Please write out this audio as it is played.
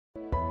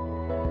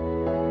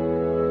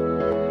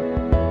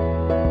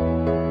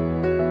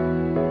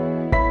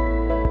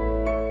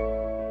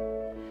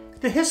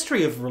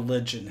history of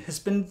religion has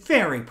been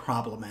very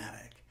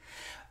problematic.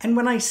 And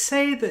when I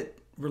say that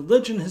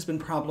religion has been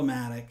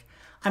problematic,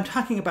 I'm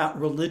talking about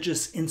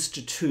religious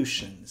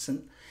institutions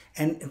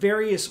and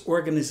various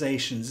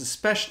organizations,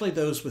 especially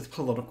those with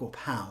political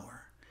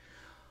power.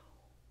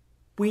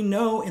 We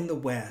know in the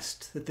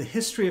West that the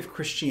history of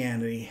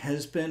Christianity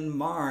has been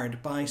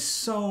marred by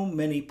so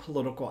many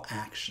political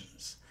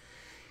actions.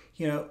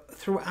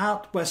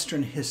 Throughout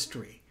Western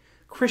history,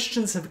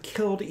 Christians have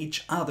killed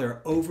each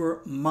other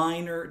over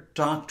minor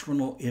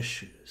doctrinal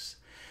issues.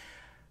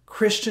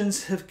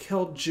 Christians have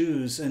killed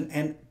Jews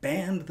and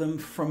banned them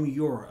from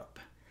Europe.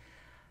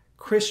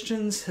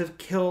 Christians have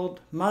killed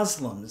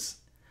Muslims.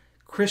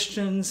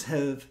 Christians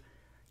have,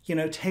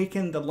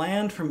 taken the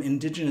land from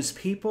indigenous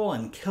people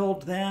and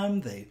killed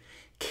them. They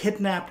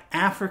kidnapped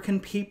African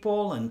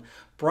people and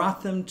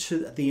brought them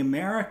to the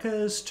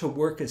Americas to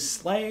work as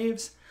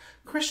slaves.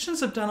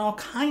 Christians have done all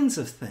kinds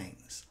of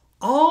things,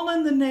 all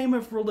in the name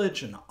of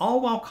religion,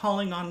 all while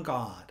calling on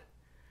God.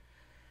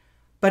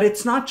 But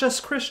it's not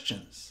just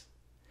Christians.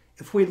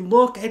 If we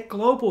look at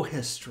global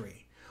history,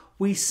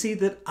 we see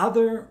that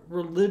other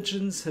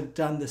religions have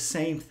done the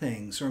same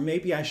things, or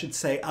maybe I should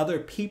say other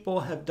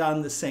people have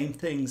done the same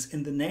things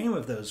in the name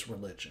of those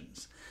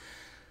religions.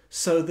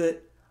 So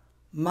that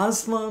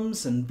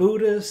Muslims and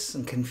Buddhists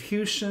and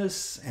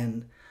Confucius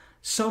and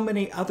so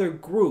many other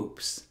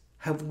groups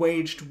have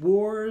waged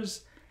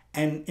wars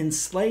and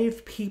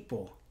enslaved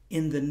people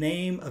in the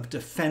name of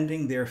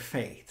defending their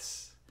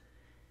faiths.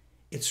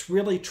 It's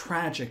really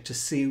tragic to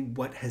see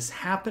what has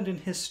happened in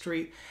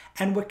history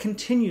and what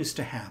continues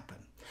to happen.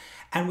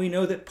 And we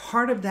know that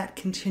part of that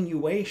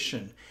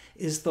continuation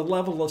is the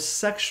level of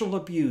sexual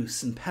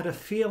abuse and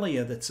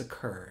pedophilia that's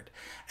occurred,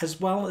 as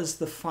well as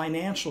the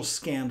financial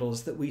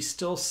scandals that we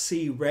still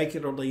see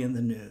regularly in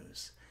the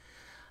news.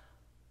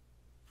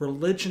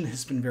 Religion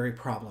has been very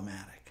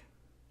problematic.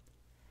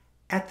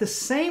 At the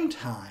same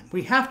time,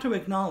 we have to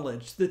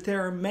acknowledge that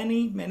there are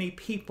many, many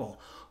people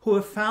who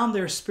have found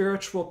their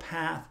spiritual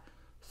path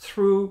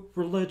through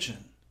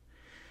religion.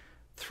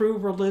 Through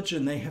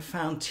religion, they have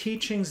found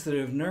teachings that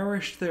have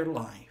nourished their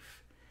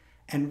life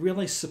and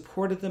really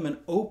supported them and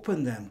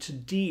opened them to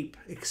deep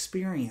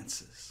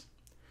experiences.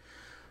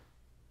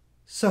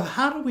 So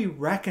how do we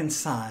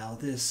reconcile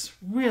this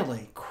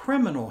really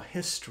criminal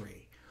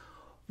history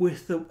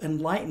with the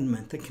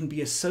enlightenment that can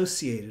be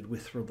associated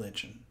with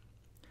religion?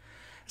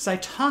 As I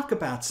talk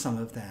about some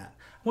of that,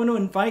 I want to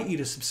invite you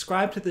to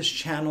subscribe to this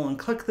channel and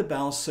click the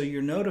bell so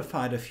you're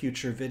notified of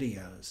future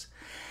videos.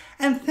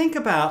 And think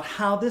about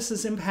how this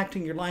is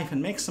impacting your life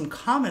and make some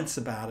comments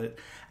about it,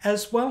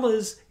 as well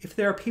as if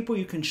there are people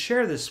you can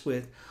share this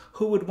with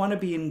who would want to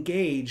be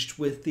engaged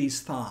with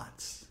these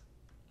thoughts.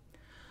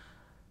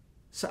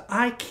 So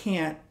I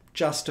can't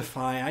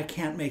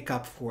make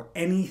up for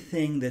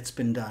anything that's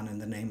been done in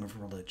the name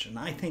of religion.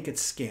 I think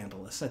it's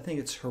scandalous. I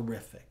think it's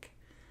horrific.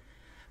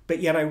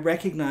 But yet I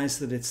recognize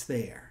that it's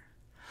there.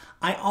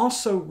 I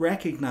also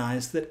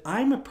recognize that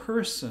I'm a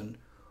person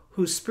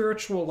whose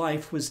spiritual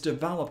life was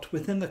developed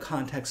within the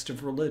context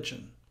of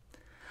religion.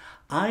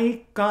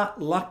 I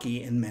got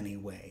lucky in many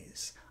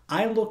ways.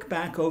 I look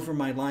back over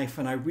my life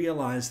and I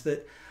realize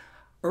that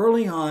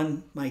early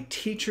on, my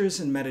teachers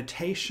in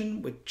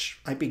meditation, which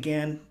I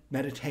began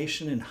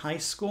meditation in high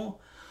school,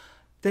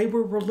 they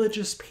were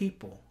religious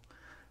people.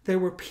 They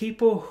were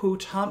people who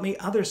taught me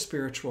other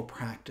spiritual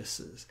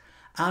practices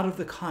out of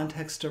the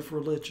context of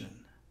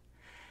religion.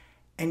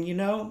 And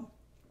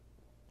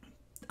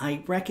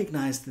I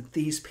recognized that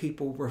these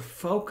people were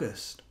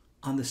focused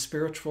on the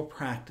spiritual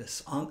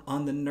practice,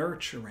 on the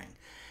nurturing.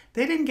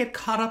 They didn't get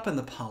caught up in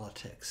the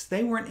politics.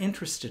 They weren't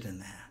interested in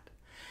that.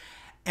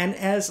 And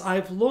as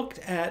I've looked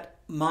at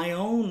my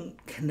own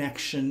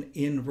connection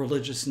in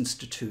religious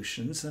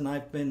institutions, and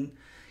I've been,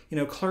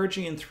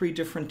 clergy in 3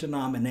 different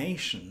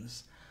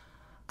denominations,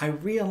 I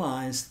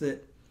realized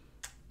that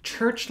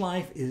church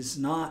life is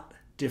not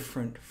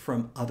different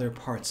from other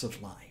parts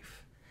of life.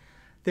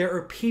 There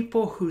are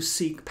people who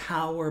seek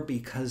power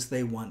because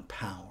they want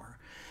power.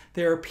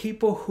 There are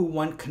people who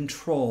want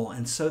control,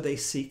 and so they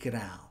seek it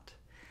out.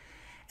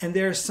 And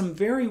there are some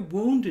very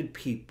wounded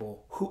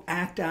people who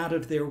act out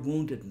of their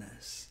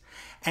woundedness.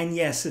 And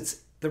yes,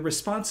 it's the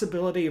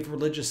responsibility of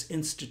religious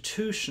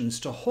institutions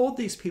to hold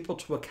these people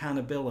to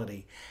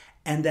accountability,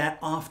 and that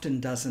often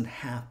doesn't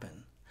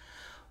happen.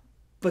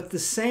 But the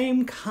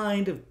same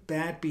kind of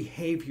bad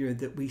behavior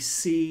that we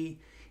see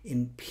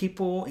in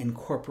people, in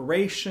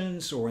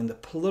corporations, or in the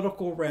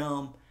political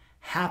realm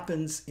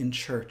happens in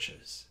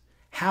churches,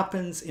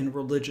 happens in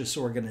religious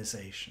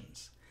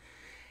organizations.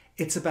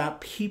 It's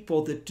about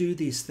people that do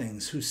these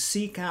things, who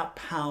seek out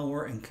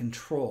power and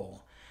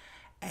control,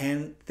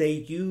 and they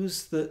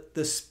use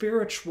the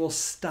spiritual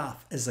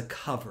stuff as a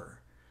cover.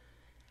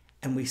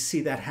 And we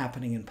see that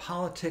happening in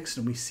politics,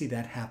 and we see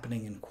that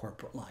happening in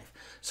corporate life.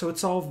 So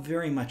it's all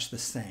very much the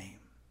same.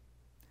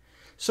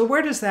 So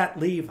where does that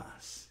leave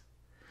us?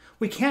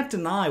 We can't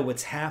deny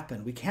what's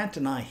happened. We can't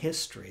deny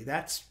history.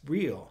 That's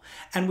real.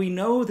 And we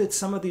know that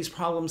some of these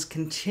problems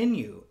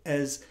continue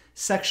as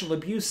sexual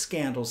abuse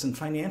scandals and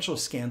financial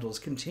scandals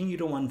continue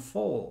to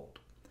unfold.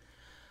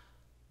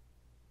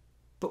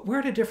 But we're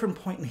at a different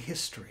point in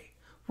history.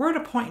 We're at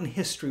a point in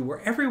history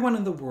where everyone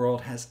in the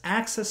world has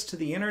access to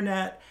the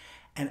internet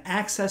and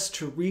access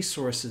to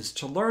resources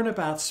to learn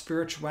about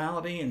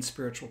spirituality and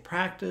spiritual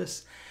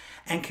practice,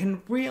 and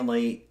can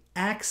really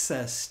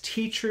access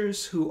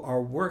teachers who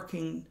are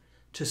working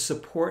to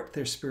support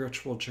their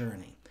spiritual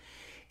journey.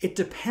 It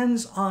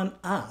depends on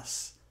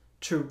us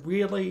to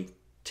really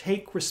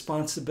take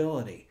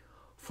responsibility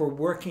for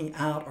working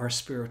out our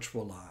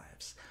spiritual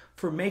lives,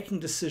 for making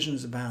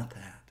decisions about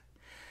that.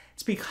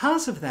 It's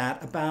because of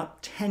that,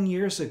 about 10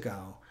 years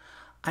ago,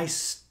 I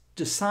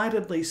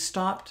decidedly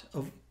stopped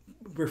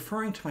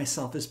referring to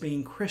myself as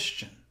being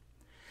Christian.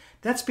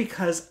 That's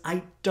because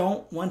I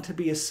don't want to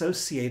be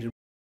associated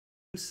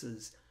with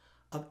uses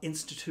of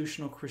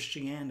institutional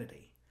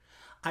Christianity.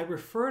 I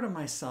refer to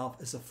myself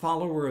as a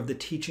follower of the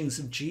teachings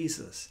of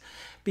Jesus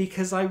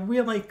because I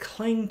really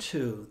cling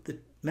to the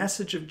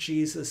message of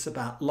Jesus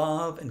about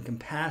love and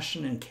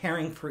compassion and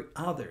caring for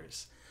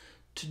others,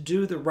 to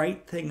do the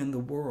right thing in the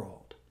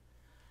world.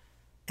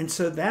 And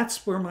so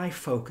that's where my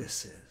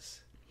focus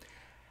is.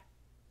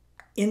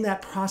 In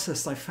that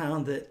process, I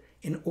found that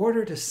in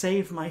order to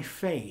save my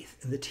faith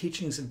in the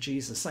teachings of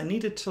Jesus, I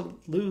needed to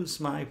lose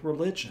my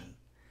religion.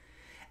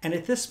 And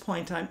at this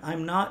point,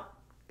 I'm not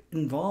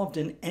involved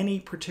in any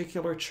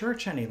particular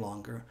church any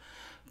longer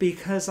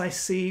because I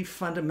see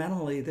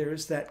fundamentally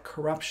there's that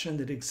corruption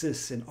that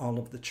exists in all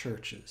of the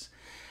churches.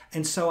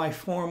 And so I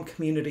form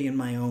community in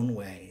my own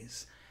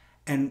ways,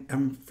 and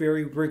I'm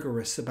very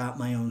rigorous about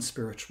my own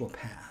spiritual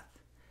path.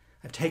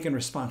 I've taken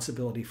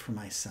responsibility for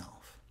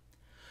myself.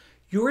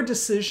 Your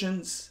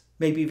decisions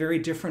may be very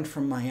different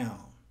from my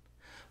own,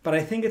 but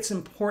I think it's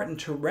important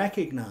to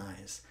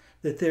recognize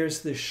that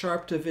there's this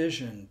sharp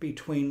division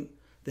between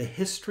the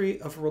history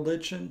of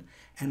religion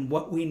and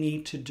what we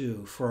need to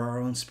do for our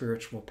own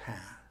spiritual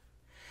path.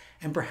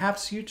 And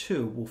perhaps you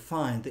too will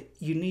find that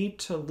you need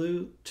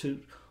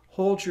to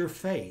hold your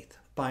faith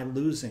by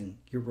losing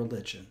your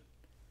religion.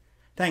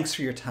 Thanks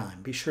for your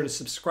time. Be sure to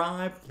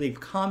subscribe, leave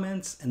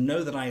comments, and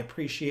know that I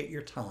appreciate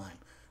your time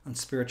on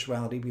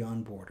Spirituality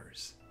Beyond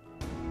Borders.